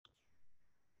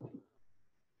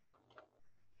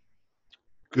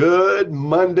Good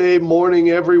Monday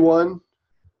morning, everyone.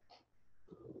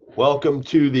 Welcome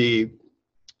to the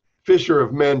Fisher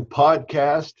of Men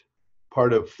podcast,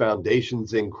 part of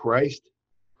Foundations in Christ.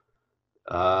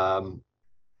 Um,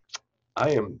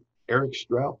 I am Eric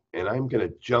Strout, and I'm going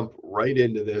to jump right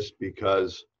into this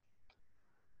because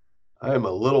I am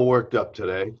a little worked up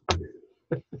today.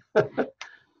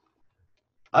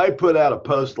 I put out a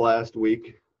post last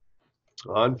week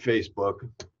on Facebook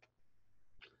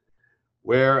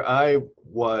where I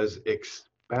was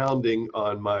expounding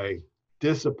on my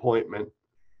disappointment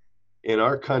in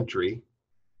our country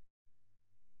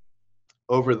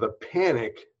over the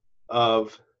panic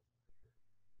of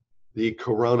the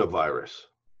coronavirus.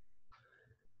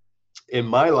 In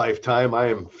my lifetime, I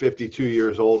am 52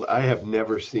 years old. I have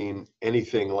never seen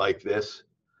anything like this.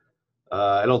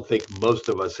 I don't think most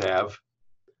of us have.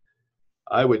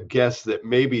 I would guess that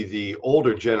maybe the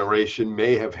older generation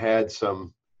may have had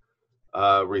some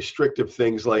restrictive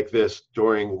things like this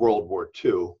during World War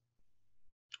II.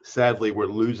 Sadly, we're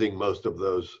losing most of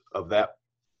that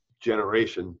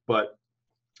generation. But,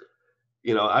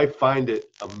 I find it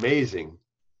amazing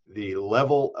the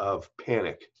level of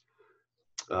panic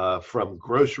from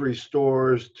grocery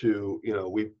stores to,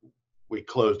 we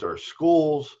closed our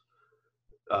schools.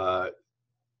 I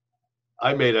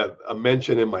made a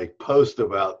mention in my post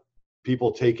about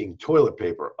people taking toilet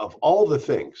paper. Of all the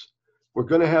things, we're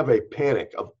going to have a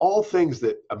panic. Of all things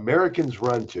that Americans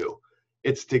run to,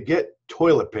 it's to get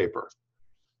toilet paper.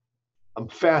 I'm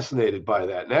fascinated by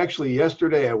that. And actually,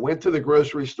 yesterday I went to the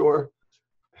grocery store.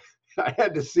 I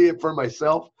had to see it for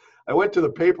myself. I went to the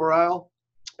paper aisle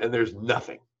and there's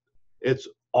nothing. It's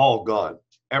all gone,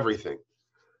 everything.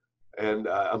 And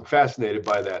I'm fascinated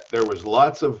by that. There was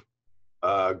lots of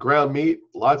ground meat,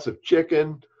 lots of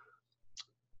chicken,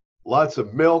 lots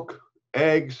of milk,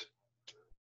 eggs,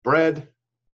 bread,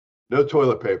 no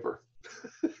toilet paper.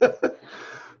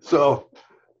 So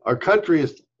our country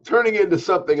is turning into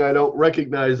something I don't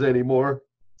recognize anymore.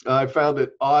 I found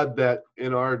it odd that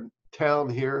in our town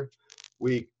here,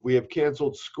 we have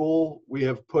canceled school. We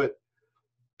have put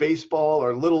baseball,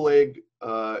 our Little League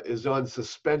is on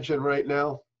suspension right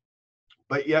now,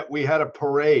 but yet we had a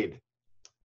parade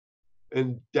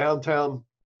in downtown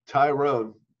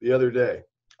Tyrone the other day,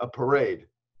 a parade.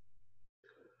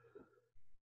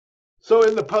 So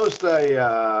in the post,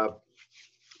 I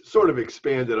sort of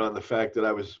expanded on the fact that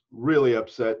I was really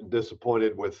upset and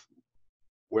disappointed with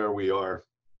where we are.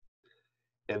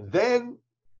 And then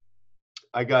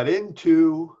I got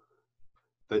into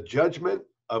the judgment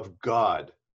of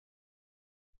God.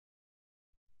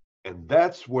 And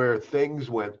that's where things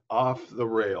went off the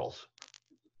rails.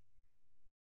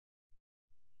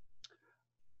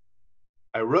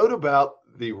 I wrote about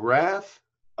the wrath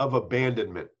of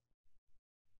abandonment.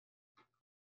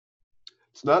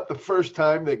 It's not the first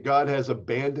time that God has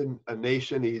abandoned a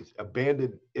nation. He's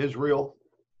abandoned Israel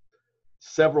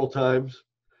several times.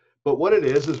 But what it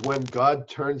is when God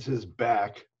turns his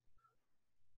back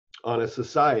on a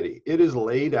society. It is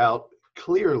laid out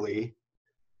clearly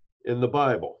in the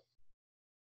Bible.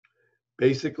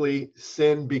 Basically,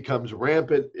 sin becomes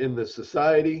rampant in the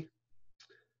society,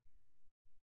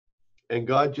 and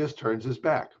God just turns his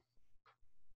back.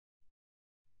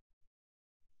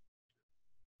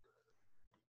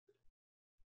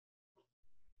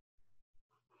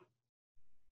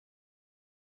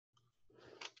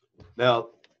 Now,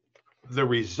 the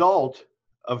result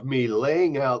of me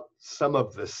laying out some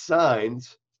of the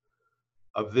signs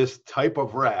of this type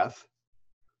of wrath,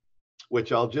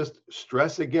 which I'll just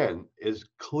stress again, is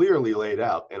clearly laid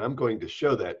out, and I'm going to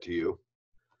show that to you.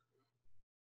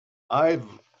 I've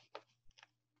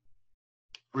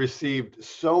received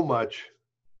so much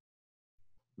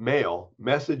mail,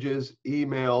 messages,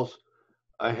 emails.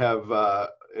 I have,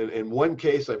 in one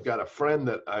case, I've got a friend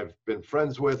that I've been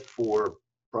friends with for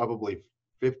probably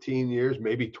 15 years,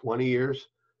 maybe 20 years.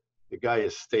 The guy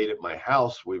has stayed at my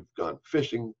house. We've gone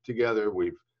fishing together.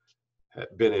 We've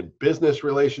been in business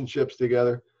relationships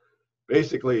together.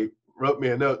 Basically wrote me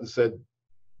a note and said,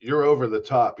 "You're over the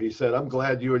top." He said, "I'm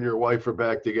glad you and your wife are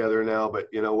back together now, but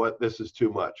you know what? This is too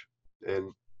much."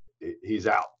 And he's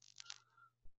out.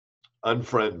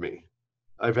 Unfriend me.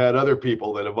 I've had other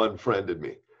people that have unfriended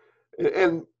me.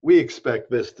 And we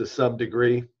expect this to some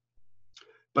degree.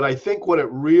 But I think what it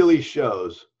really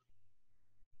shows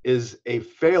is a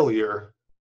failure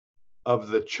of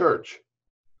the church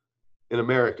in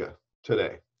America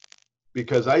today.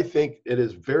 Because I think it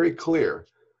is very clear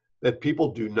that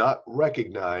people do not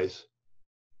recognize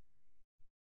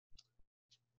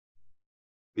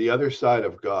the other side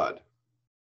of God.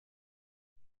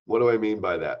 What do I mean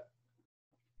by that?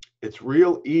 It's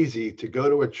real easy to go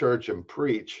to a church and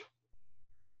preach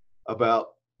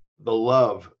about the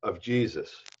love of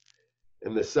Jesus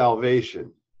and the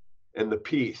salvation and the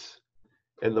peace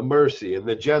and the mercy and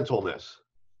the gentleness.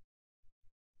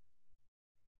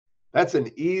 That's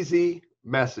an easy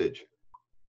message.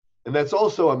 And that's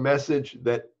also a message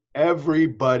that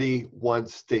everybody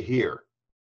wants to hear.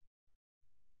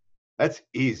 That's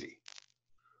easy.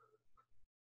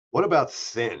 What about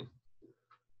sin?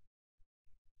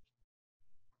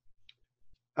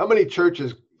 How many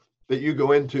churches that you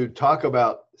go into talk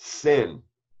about sin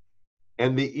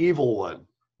and the evil one,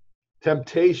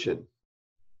 temptation,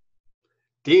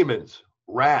 demons,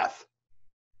 wrath,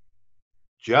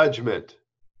 judgment?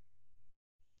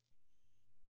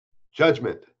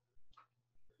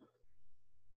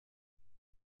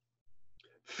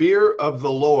 Fear of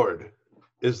the Lord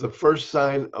is the first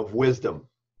sign of wisdom.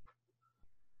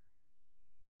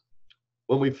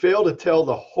 When we fail to tell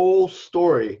the whole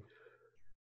story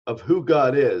of who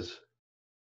God is,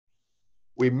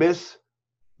 we miss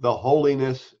the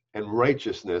holiness and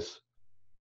righteousness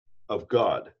of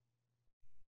God.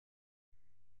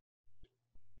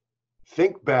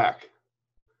 Think back.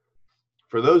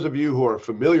 For those of you who are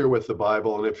familiar with the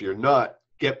Bible, and if you're not,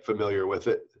 get familiar with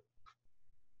it.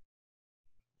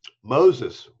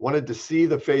 Moses wanted to see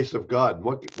the face of God.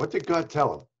 What did God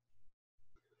tell him?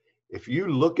 If you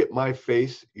look at my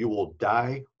face, you will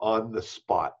die on the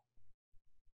spot.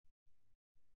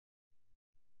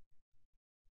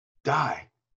 Die.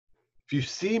 If you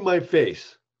see my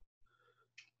face,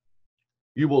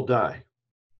 you will die.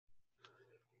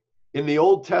 In the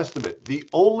Old Testament, the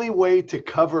only way to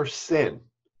cover sin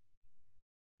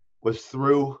was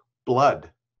through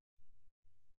blood.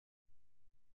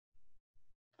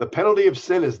 The penalty of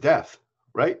sin is death,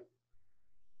 right?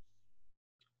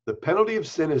 The penalty of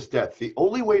sin is death. The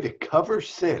only way to cover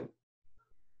sin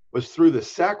was through the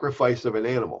sacrifice of an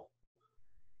animal,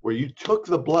 where you took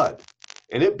the blood,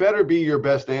 and it better be your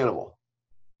best animal.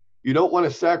 You don't want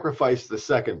to sacrifice the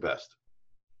second best,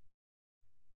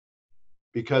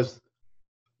 because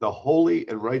the holy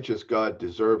and righteous God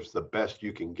deserves the best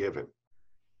you can give him.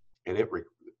 And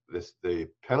the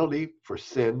penalty for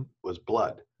sin was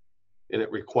blood, and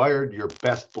it required your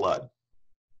best blood.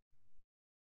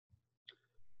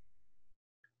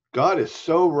 God is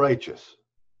so righteous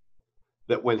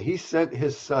that when he sent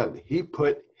his son, he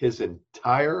put his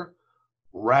entire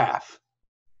wrath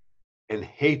and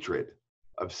hatred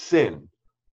of sin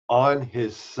on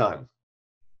his son,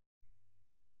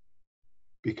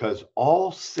 because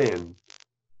all sin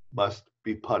must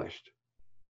be punished.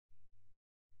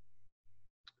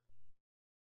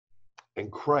 And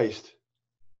Christ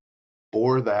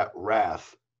bore that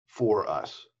wrath for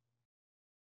us.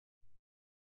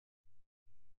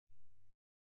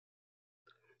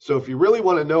 So if you really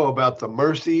want to know about the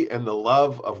mercy and the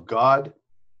love of God,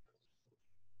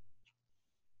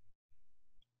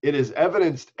 it is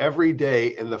evidenced every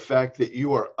day in the fact that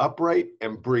you are upright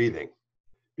and breathing.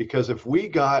 Because if we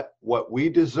got what we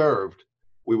deserved,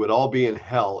 we would all be in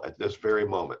hell at this very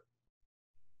moment.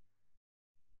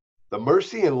 The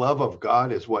mercy and love of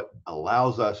God is what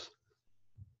allows us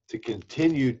to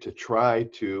continue to try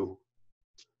to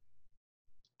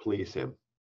please him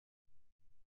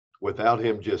without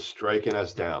him just striking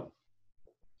us down.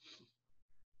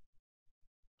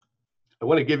 I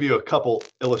want to give you a couple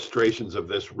illustrations of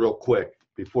this real quick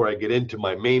before I get into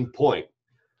my main point.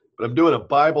 But I'm doing a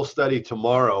Bible study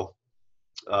tomorrow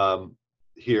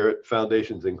here at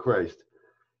Foundations in Christ.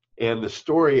 And the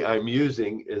story I'm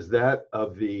using is that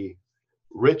of the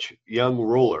rich young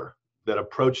ruler that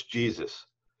approached Jesus.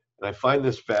 And I find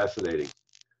this fascinating.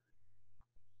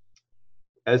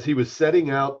 As he was setting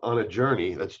out on a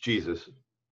journey, that's Jesus,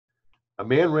 a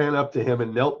man ran up to him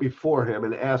and knelt before him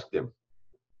and asked him,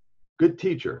 "Good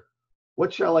teacher,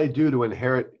 what shall I do to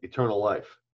inherit eternal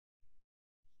life?"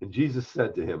 And Jesus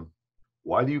said to him,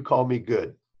 "Why do you call me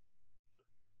good?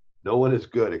 No one is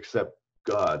good except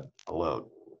God alone."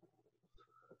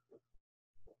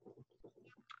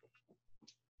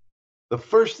 The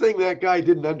first thing that guy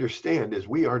didn't understand is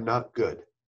we are not good.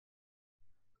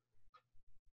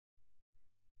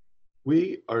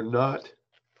 We are not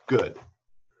good.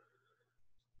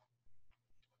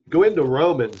 Go into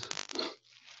Romans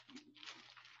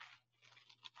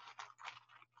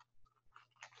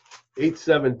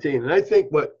 8:17, and I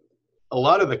think what a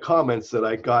lot of the comments that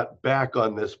I got back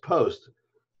on this post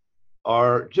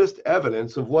are just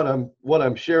evidence of what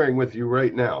I'm sharing with you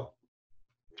right now.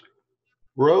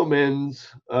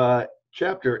 Romans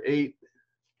chapter 8,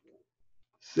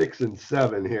 6 and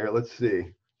 7 here. Let's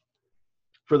see.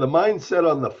 For the mind set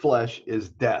on the flesh is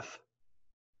death,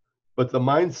 But the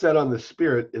mindset on the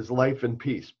spirit is life and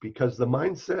peace, because the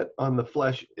mindset on the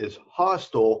flesh is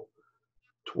hostile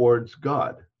towards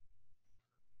God.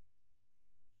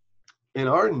 In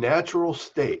our natural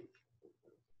state,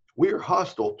 we are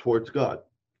hostile towards God.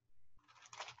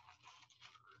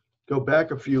 Go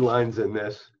back a few lines in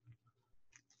this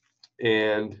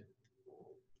and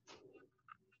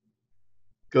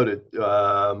go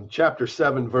to chapter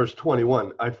 7, verse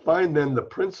 21. I find then the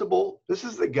principle. This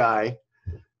is the guy,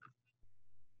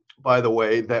 by the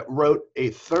way, that wrote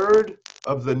a third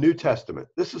of the New Testament.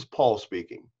 This is Paul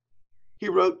speaking. He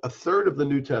wrote a third of the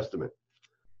New Testament.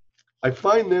 I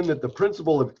find then that the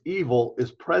principle of evil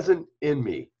is present in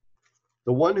me,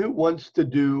 the one who wants to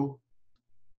do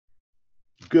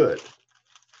good.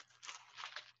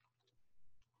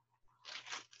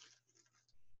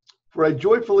 For I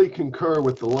joyfully concur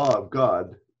with the law of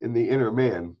God in the inner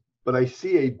man, but I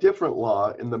see a different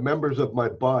law in the members of my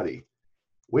body,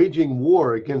 waging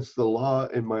war against the law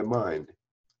in my mind,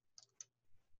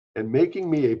 and making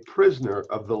me a prisoner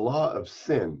of the law of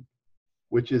sin,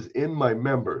 which is in my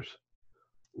members.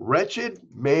 Wretched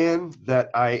man that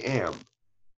I am.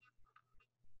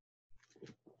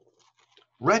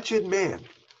 Wretched man.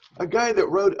 A guy that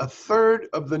wrote a third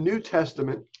of the New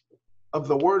Testament of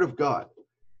the Word of God.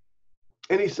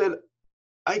 And he said,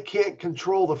 I can't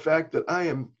control the fact that I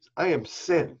am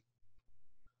sin.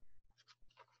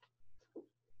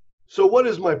 So what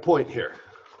is my point here?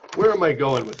 Where am I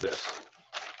going with this?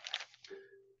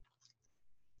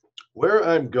 Where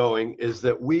I'm going is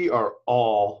that we are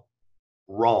all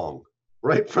wrong.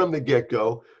 Right from the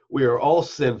get-go, we are all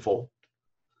sinful.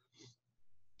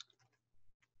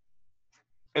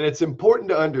 And it's important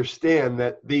to understand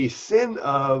that the sin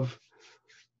of,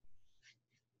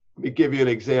 let me give you an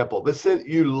example. The sin,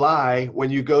 you lie when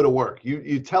you go to work.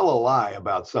 You tell a lie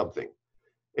about something.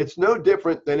 It's no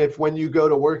different than if when you go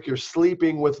to work, you're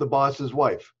sleeping with the boss's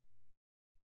wife.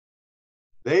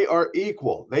 They are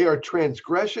equal. They are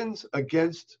transgressions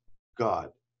against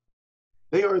God.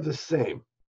 They are the same.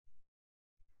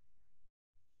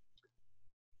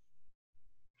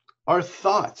 Our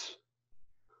thoughts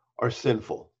are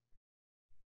sinful.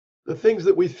 The things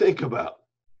that we think about.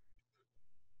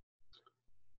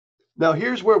 Now,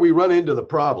 here's where we run into the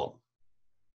problem.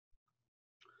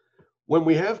 When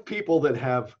we have people that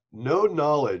have no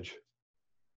knowledge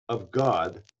of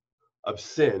God, of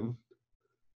sin,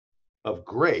 of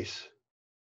grace,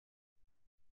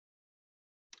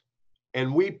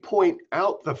 and we point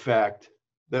out the fact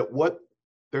that what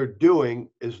they're doing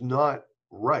is not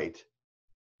right,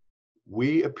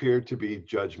 we appear to be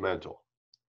judgmental.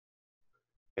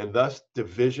 And thus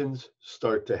divisions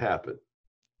start to happen.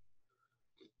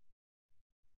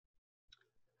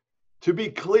 To be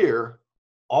clear,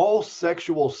 all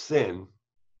sexual sin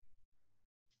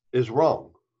is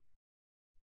wrong.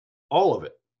 All of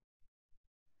it.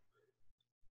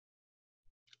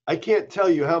 I can't tell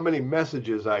you how many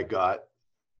messages I got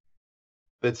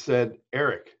that said,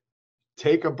 Eric,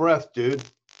 take a breath, dude.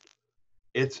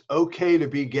 It's okay to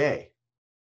be gay.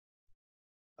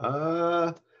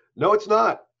 No, it's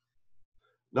not.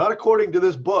 Not according to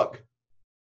this book.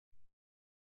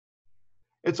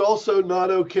 It's also not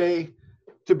okay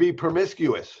to be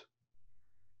promiscuous.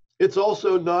 It's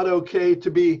also not okay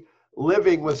to be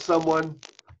living with someone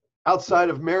outside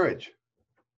of marriage.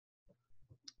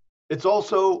 It's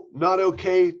also not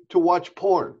okay to watch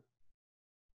porn.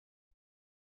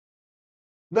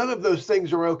 None of those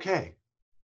things are okay.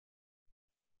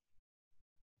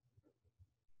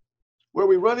 Where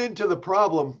we run into the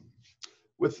problem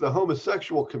with the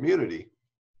homosexual community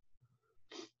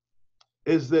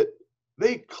is that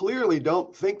they clearly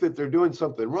don't think that they're doing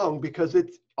something wrong because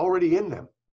it's already in them.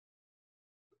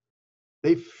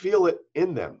 They feel it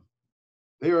in them.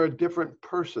 They are a different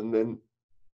person than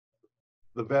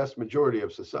the vast majority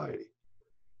of society.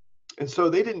 And so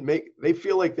they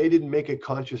feel like they didn't make a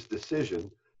conscious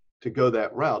decision to go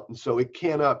that route. And so it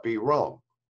cannot be wrong.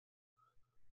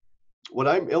 What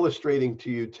I'm illustrating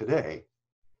to you today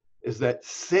is that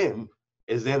sin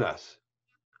is in us.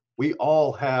 We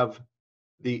all have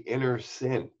the inner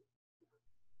sin.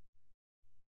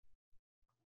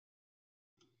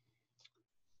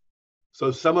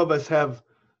 So some of us have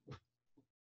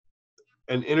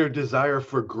an inner desire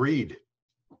for greed.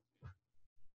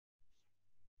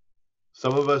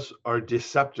 Some of us are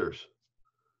deceptors.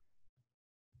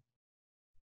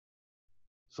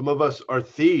 Some of us are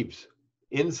thieves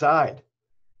inside.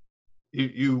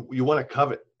 You want to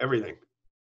covet everything.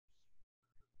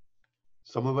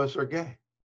 Some of us are gay.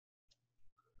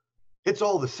 It's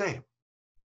all the same.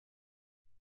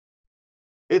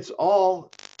 It's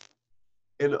all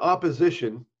in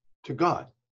opposition to God.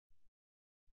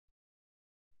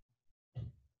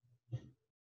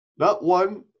 Not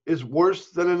one is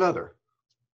worse than another.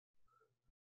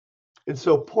 And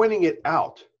so pointing it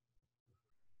out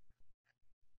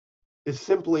is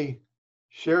simply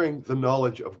sharing the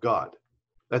knowledge of God.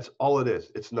 That's all it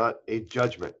is. It's not a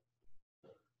judgment.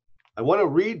 I want to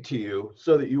read to you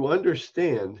so that you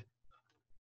understand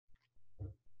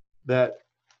that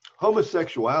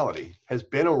homosexuality has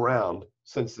been around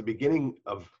since the beginning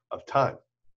of time.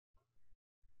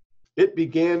 It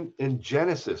began in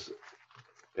Genesis.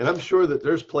 And I'm sure that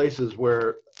there's places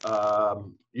where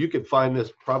you can find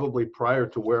this probably prior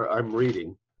to where I'm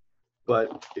reading.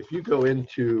 But if you go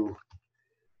into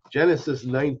Genesis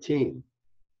 19,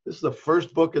 this is the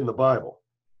first book in the Bible.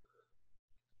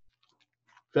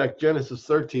 In fact, Genesis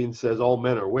 13 says all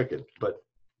men are wicked. But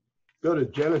go to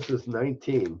Genesis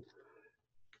 19.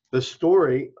 The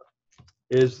story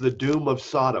is the doom of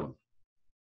Sodom.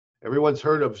 Everyone's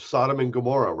heard of Sodom and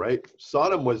Gomorrah, right?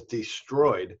 Sodom was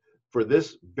destroyed for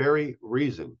this very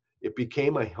reason. It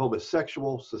became a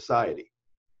homosexual society,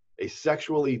 a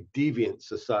sexually deviant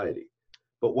society.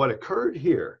 But what occurred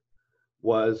here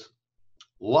was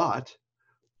Lot,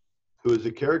 who is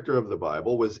a character of the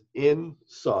Bible, was in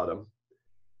Sodom,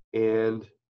 and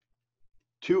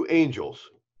two angels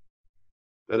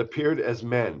that appeared as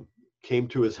men came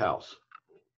to his house.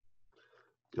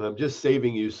 And I'm just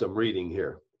saving you some reading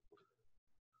here.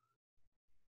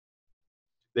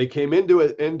 They came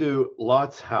into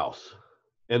Lot's house,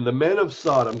 and the men of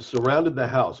Sodom surrounded the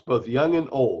house, both young and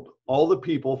old, all the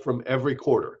people from every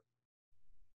quarter.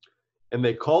 And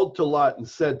they called to Lot and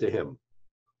said to him,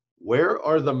 "Where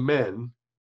are the men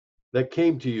that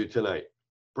came to you tonight?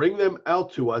 Bring them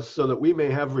out to us so that we may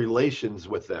have relations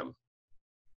with them."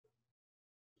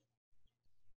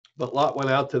 But Lot went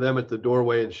out to them at the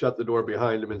doorway and shut the door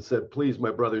behind him and said, "Please,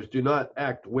 my brothers, do not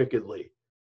act wickedly.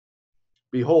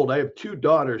 Behold, I have two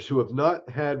daughters who have not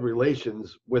had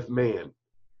relations with man.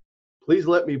 Please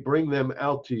let me bring them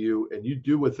out to you, and you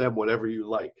do with them whatever you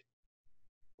like.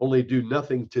 Only do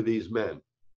nothing to these men."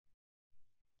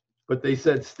 But they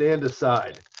said, "Stand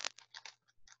aside."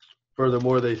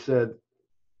 Furthermore, they said,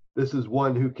 "This is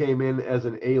one who came in as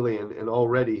an alien, and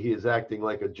already he is acting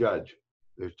like a judge."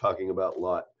 They're talking about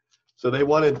Lot. So they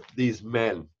wanted these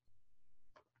men.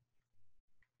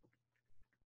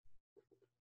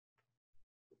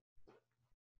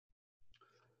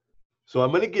 So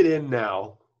I'm going to get in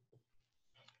now,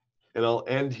 and I'll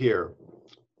end here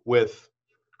with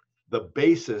the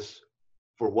basis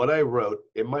for what I wrote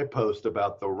in my post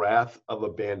about the wrath of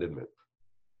abandonment.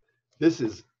 This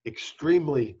is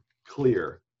extremely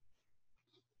clear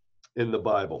in the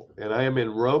Bible, and I am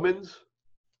in Romans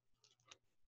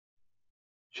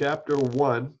chapter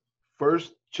 1,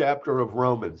 first chapter of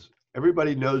Romans.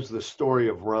 Everybody knows the story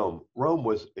of Rome. Rome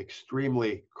was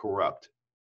extremely corrupt.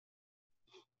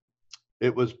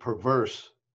 It was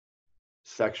perverse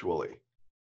sexually.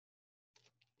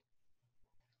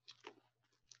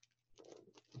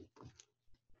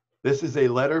 This is a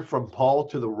letter from Paul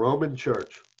to the Roman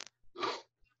church.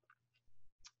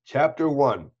 Chapter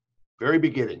 1, very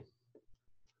beginning,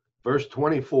 verse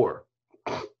 24.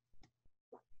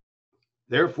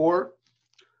 Therefore,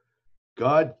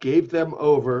 God gave them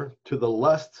over to the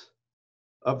lusts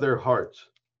of their hearts,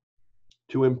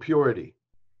 to impurity,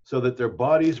 so that their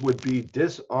bodies would be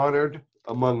dishonored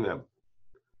among them.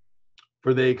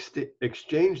 For they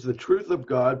exchanged the truth of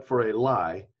God for a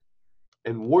lie,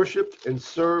 and worshipped and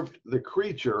served the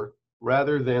creature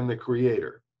rather than the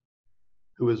Creator,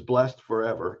 who is blessed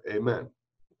forever. Amen.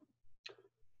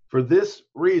 For this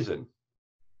reason,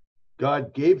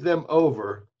 God gave them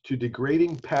over to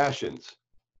degrading passions.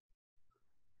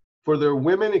 For their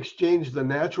women exchanged the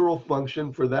natural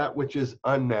function for that which is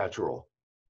unnatural.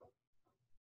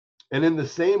 And in the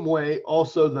same way,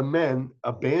 also the men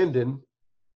abandoned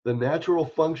the natural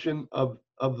function of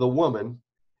the woman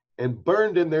and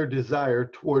burned in their desire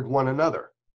toward one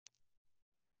another.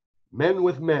 Men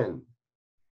with men,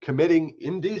 committing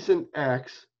indecent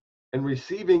acts and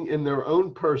receiving in their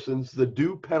own persons the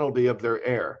due penalty of their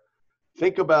error.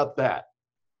 Think about that.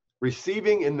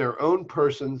 Receiving in their own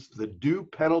persons the due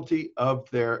penalty of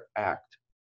their act,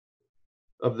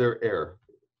 of their error.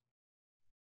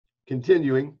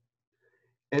 Continuing,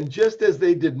 and just as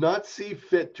they did not see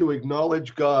fit to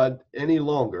acknowledge God any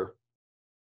longer,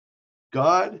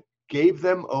 God gave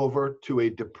them over to a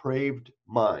depraved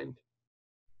mind,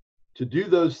 to do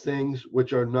those things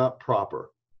which are not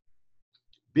proper,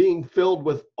 being filled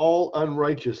with all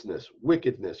unrighteousness,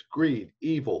 wickedness, greed,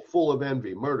 evil, full of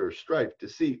envy, murder, strife,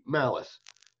 deceit, malice.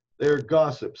 They are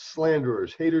gossips,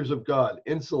 slanderers, haters of God,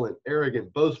 insolent,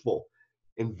 arrogant, boastful,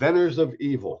 inventors of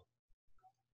evil,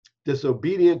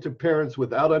 disobedient to parents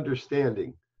without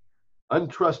understanding,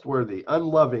 untrustworthy,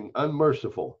 unloving,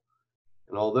 unmerciful.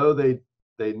 And although they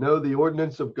know the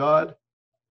ordinance of God,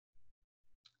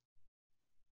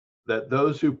 that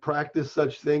those who practice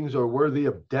such things are worthy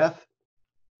of death,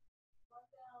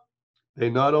 they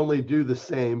not only do the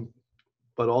same,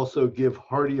 but also give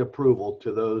hearty approval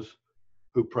to those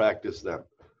who practice them.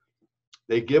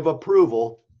 They give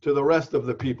approval to the rest of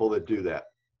the people that do that.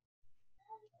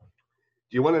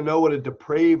 Do you want to know what a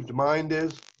depraved mind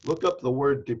is? Look up the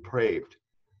word depraved.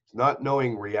 It's not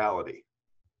knowing reality.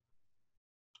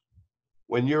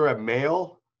 When you're a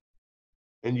male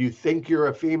and you think you're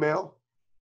a female,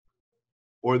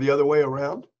 or the other way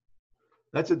around,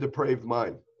 that's a depraved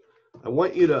mind. I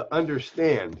want you to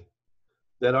understand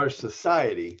that our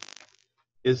society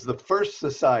is the first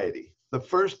society, the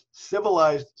first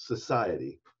civilized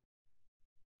society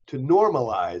to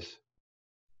normalize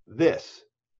this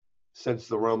since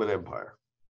the Roman Empire.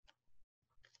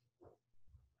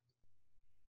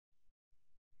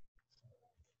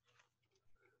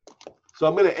 So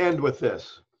I'm going to end with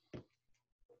this.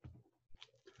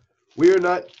 We are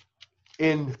not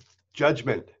in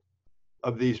judgment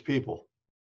of these people,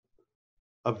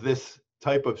 of this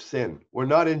type of sin. We're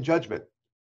not in judgment.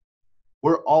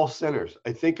 We're all sinners.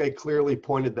 I think I clearly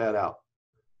pointed that out.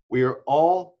 We are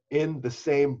all in the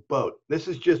same boat. This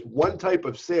is just one type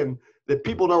of sin that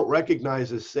people don't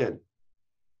recognize as sin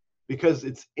because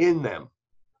it's in them.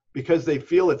 Because they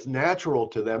feel it's natural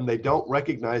to them, they don't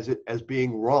recognize it as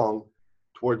being wrong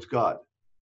towards God.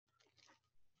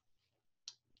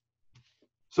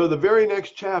 So the very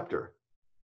next chapter,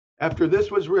 after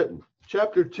this was written,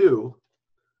 chapter 2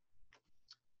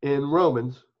 in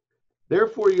Romans,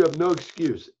 therefore you have no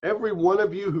excuse, every one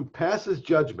of you who passes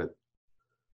judgment,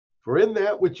 for in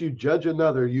that which you judge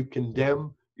another, you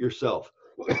condemn yourself.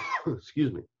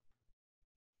 Excuse me.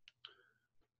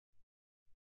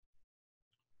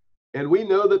 And we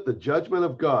know that the judgment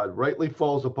of God rightly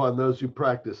falls upon those who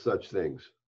practice such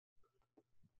things.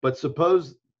 But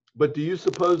do you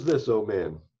suppose this, O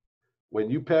man, when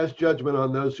you pass judgment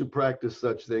on those who practice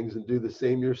such things and do the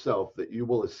same yourself, that you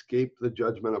will escape the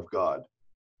judgment of God?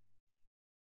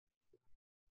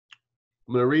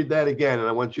 I'm going to read that again, and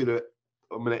I'm going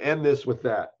to end this with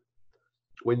that.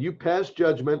 When you pass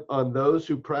judgment on those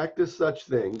who practice such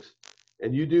things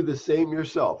and you do the same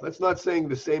yourself, that's not saying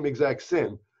the same exact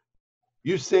sin.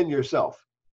 You sin yourself.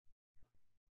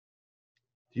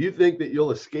 Do you think that you'll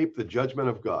escape the judgment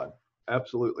of God?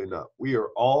 Absolutely not. We are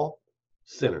all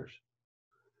sinners.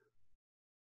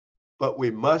 But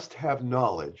we must have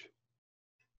knowledge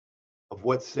of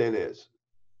what sin is.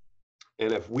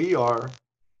 And if we are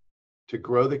to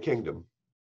grow the kingdom,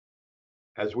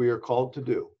 as we are called to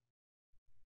do,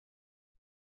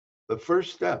 the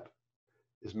first step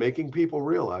is making people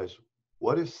realize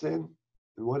what is sin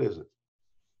and what isn't.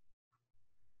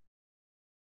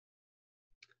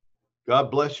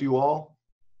 God bless you all.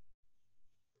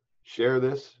 Share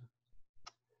this.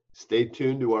 Stay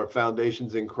tuned to our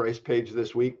Foundations in Christ page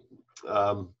this week.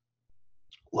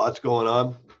 Lots going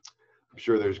on. I'm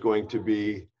sure there's going to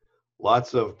be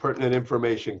lots of pertinent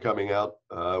information coming out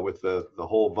with the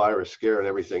whole virus scare and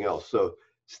everything else. So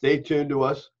stay tuned to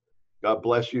us. God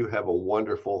bless you. Have a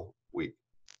wonderful week.